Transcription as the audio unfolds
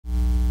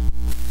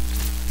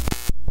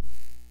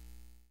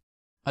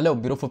Hello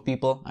beautiful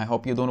people, I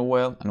hope you're doing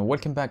well and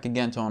welcome back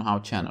again to On How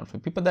channel. For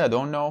people that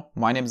don't know,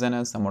 my name is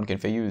Enes, I'm working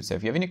for you. So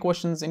if you have any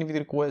questions, any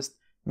video requests,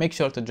 make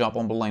sure to drop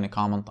on below in a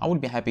comment. I will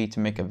be happy to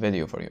make a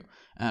video for you.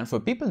 And for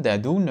people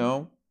that do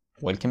know,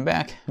 welcome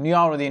back. You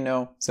already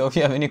know. So if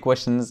you have any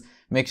questions,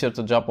 make sure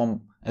to drop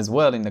them as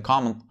well in the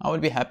comment. I will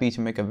be happy to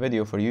make a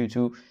video for you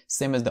too.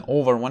 Same as the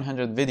over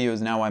 100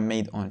 videos now I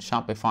made on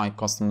Shopify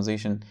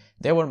customization.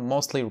 They were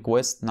mostly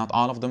requests, not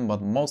all of them,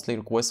 but mostly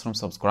requests from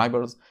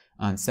subscribers.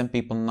 And some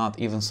people not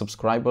even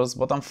subscribers,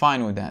 but I'm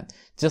fine with that.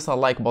 Just a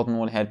like button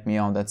will help me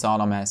out, that's all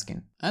I'm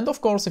asking. And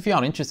of course, if you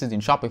are interested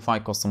in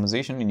Shopify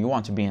customization and you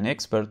want to be an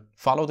expert,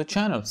 follow the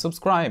channel,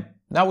 subscribe.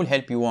 That will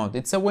help you out.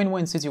 It's a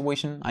win-win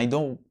situation. I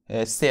don't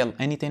sell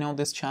anything on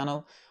this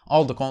channel.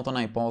 All the content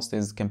I post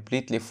is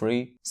completely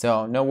free,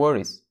 so no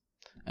worries.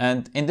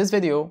 And in this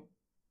video,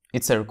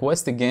 it's a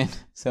request again.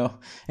 So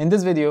in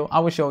this video, I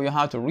will show you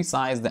how to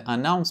resize the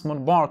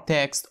announcement bar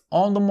text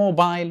on the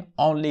mobile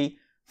only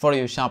for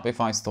your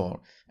Shopify store.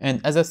 And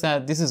as I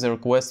said, this is a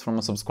request from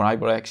a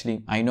subscriber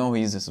actually. I know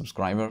he's a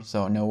subscriber,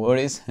 so no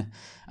worries.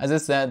 As I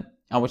said,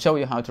 I will show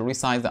you how to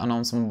resize the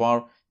announcement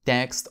bar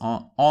text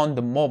on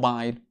the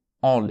mobile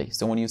only.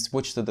 So when you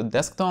switch to the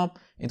desktop,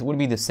 it will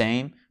be the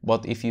same,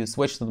 but if you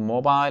switch to the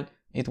mobile,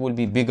 it will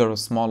be bigger or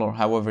smaller,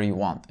 however you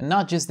want. And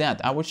not just that,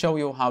 I will show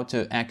you how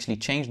to actually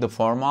change the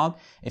format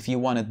if you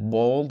want it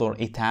bold or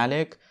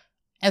italic,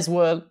 as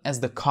well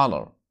as the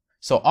color.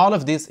 So all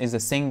of this is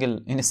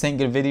in a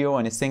single video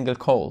and a single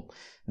code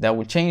that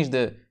will change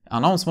the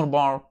announcement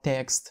bar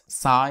text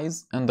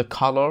size and the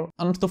color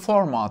and the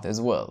format as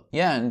well.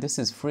 Yeah, and this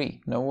is free,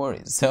 no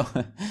worries. So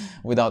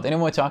without any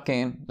more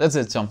talking, let's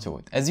just jump to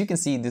it. As you can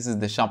see, this is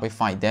the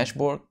Shopify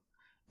dashboard.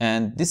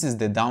 And this is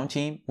the down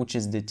team, which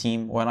is the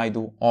team where I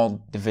do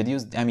all the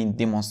videos,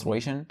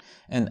 demonstration.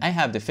 And I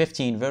have the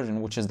 15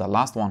 version, which is the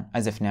last one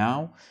as of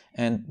now.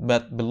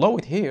 But below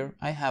it here,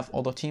 I have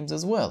other teams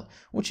as well,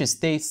 which is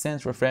Taste,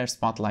 Sense, Refresh,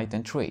 Spotlight,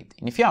 and Trade.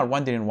 And if you are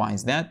wondering why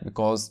is that,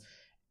 because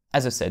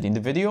as I said in the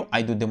video,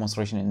 I do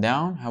demonstration in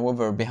down.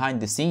 However, behind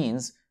the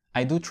scenes,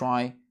 I do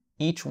try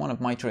each one of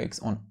my tricks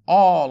on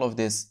all of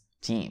these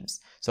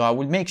teams. So I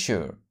will make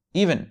sure,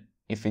 even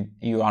if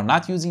you are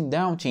not using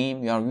down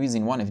team, you are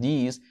using one of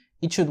these,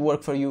 it should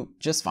work for you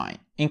just fine,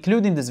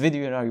 including this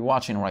video that you're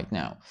watching right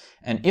now.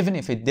 And even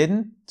if it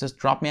didn't, just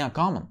drop me a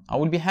comment. I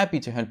will be happy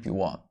to help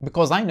you out,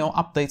 because I know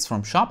updates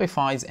from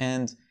Shopify's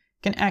end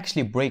can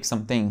actually break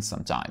some things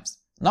sometimes.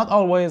 Not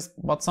always,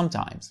 but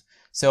sometimes.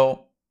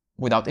 So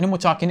without any more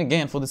talking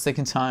again for the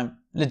second time,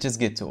 let's just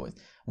get to it.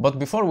 But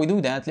before we do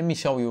that, let me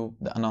show you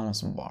the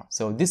announcement bar.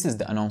 So this is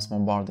the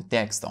announcement bar, the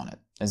text on it,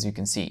 as you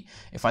can see.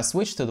 If I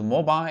switch to the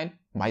mobile,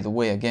 by the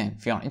way, again,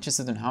 if you are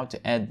interested in how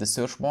to add the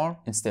search bar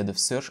instead of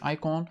search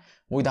icon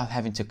without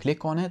having to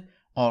click on it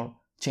or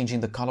changing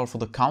the color for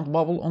the count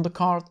bubble on the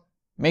card,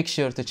 make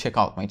sure to check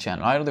out my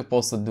channel. I already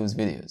posted those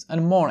videos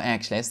and more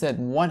actually. I said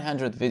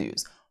 100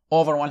 videos,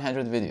 over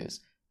 100 videos.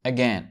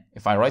 Again,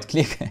 if I right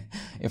click,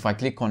 if I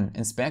click on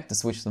inspect to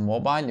switch to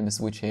mobile, let me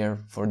switch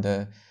here for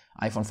the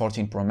iPhone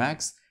 14 Pro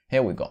Max.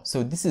 Here we go.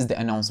 So this is the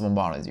announcement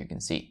bar, as you can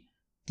see.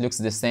 It looks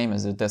the same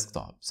as the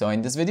desktop. So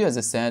in this video, as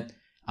I said,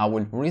 I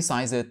will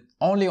resize it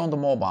only on the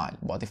mobile.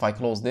 But if I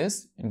close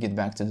this and get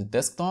back to the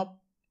desktop,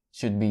 it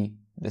should be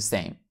the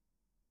same,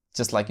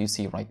 just like you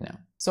see right now.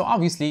 So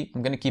obviously,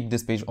 I'm going to keep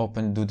this page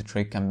open, do the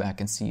trick, come back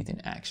and see it in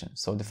action.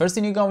 So the first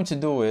thing you're going to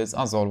do is,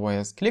 as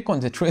always, click on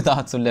the three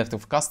dots to the left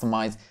of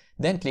customize,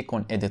 then click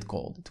on edit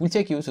code. It will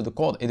take you to the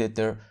code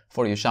editor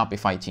for your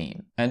Shopify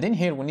team. And then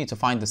here we need to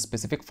find the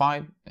specific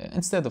file.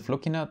 Instead of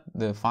looking at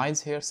the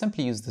files here,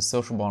 simply use the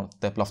search bar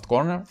at the left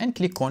corner and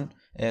click on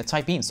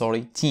type in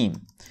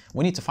team.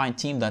 We need to find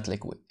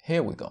team.liquid.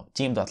 Here we go,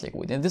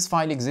 team.liquid. And this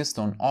file exists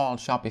on all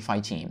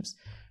Shopify teams.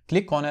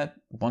 Click on it,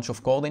 a bunch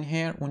of code in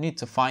here. We need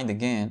to find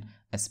again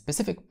a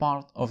specific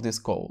part of this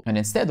code. And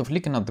instead of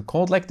looking at the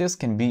code like this,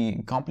 can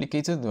be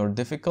complicated or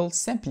difficult,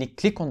 simply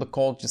click on the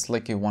code just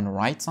like you want to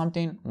write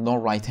something,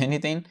 don't write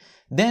anything.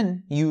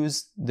 Then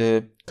use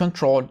the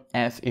Control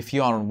F if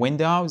you are on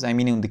Windows, I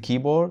mean on the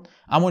keyboard.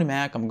 I'm on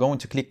Mac, I'm going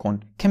to click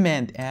on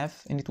Command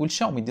F and it will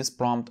show me this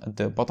prompt at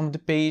the bottom of the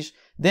page.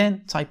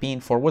 Then type in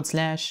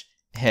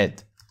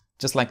 /head.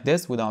 Just like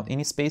this without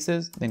any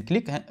spaces, then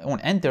click on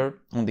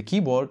enter on the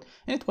keyboard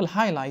and it will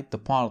highlight the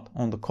part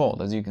on the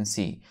code, as you can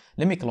see.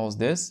 Let me close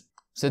this.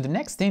 So the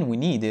next thing we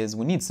need is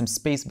some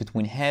space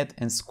between head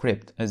and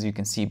script, as you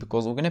can see,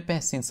 because we're going to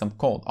pass in some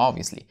code,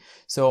 obviously.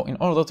 So in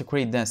order to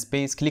create that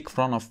space, click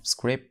front of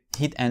script,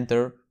 hit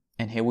enter,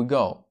 and here we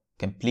go.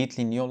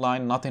 Completely new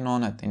line, nothing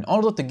on it. In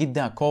order to get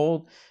that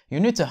code,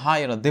 you need to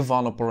hire a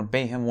developer and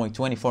pay him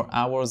 24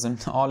 hours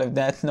and all of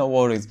that. No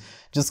worries.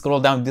 Just scroll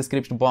down the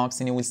description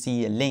box and you will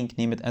see a link,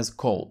 name it as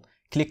code.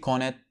 Click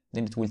on it,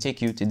 then it will take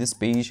you to this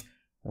page.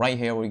 Right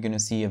here, we're going to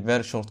see a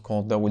very short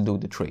code that will do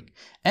the trick.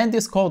 And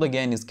this code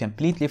again is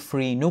completely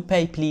free. No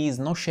pay please,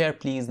 no share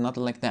please,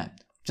 nothing like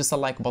that. Just a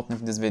like button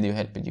if this video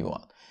helped you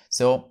out.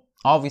 So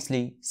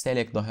obviously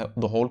select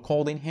the whole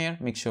code in here.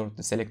 Make sure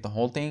to select the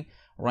whole thing.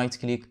 Right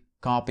click,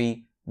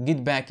 copy,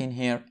 get back in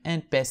here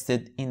and paste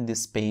it in the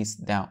space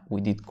that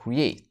we did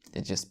create.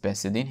 Let's just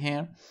paste it in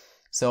here.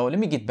 So let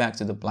me get back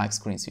to the black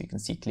screen so you can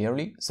see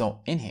clearly. So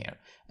in here,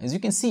 as you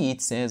can see,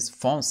 it says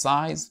font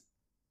size.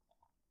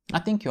 I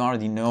think you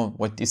already know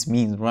what this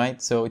means,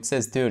 right? So it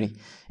says 30.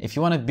 If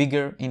you want it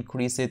bigger,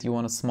 increase it. You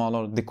want it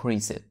smaller,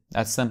 decrease it.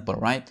 That's simple,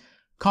 right?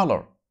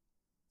 Color.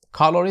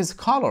 Color is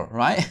color,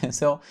 right?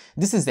 So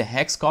this is the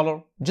hex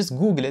color. Just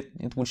Google it.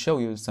 It will show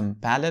you some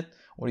palette,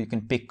 or you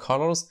can pick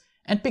colors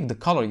and pick the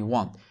color you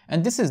want.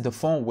 And this is the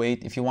font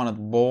weight if you want it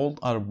bold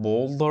or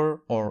bolder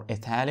or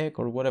italic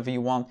or whatever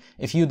you want.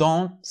 If you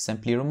don't,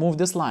 simply remove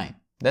this line.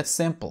 That's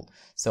simple.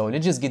 So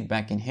let's just get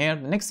back in here.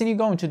 The next thing you're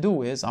going to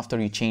do is, after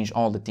you change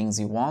all the things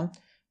you want,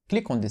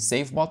 click on the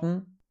save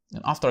button.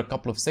 And after a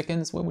couple of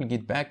seconds, we will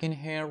get back in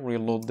here,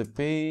 reload the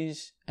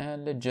page,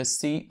 and let's just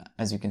see.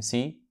 As you can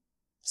see,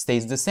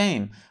 stays the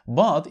same.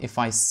 But if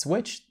I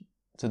switch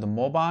to the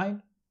mobile,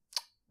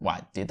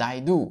 what did I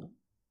do?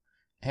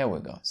 Here we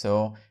go.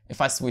 So if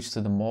I switch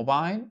to the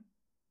mobile,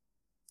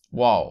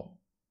 wow,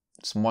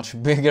 it's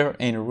much bigger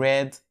in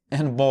red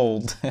and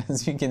bold.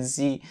 As you can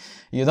see,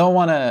 you don't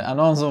want an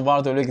announcement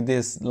bar to look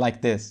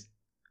like this.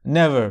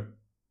 Never.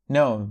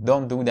 No,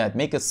 don't do that.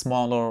 Make it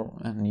smaller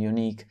and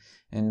unique,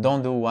 and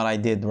don't do what I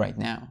did right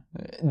now.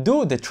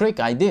 Do the trick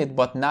I did,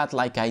 but not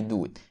like I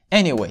do it.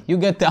 Anyway, you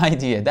get the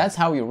idea. That's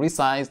how you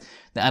resize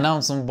the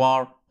announcement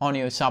bar on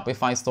your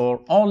Shopify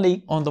store,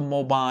 only on the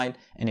mobile.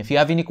 And if you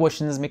have any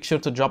questions, make sure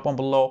to drop them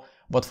below.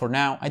 But for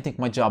now, I think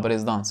my job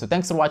is done. So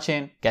thanks for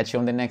watching. Catch you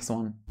on the next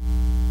one.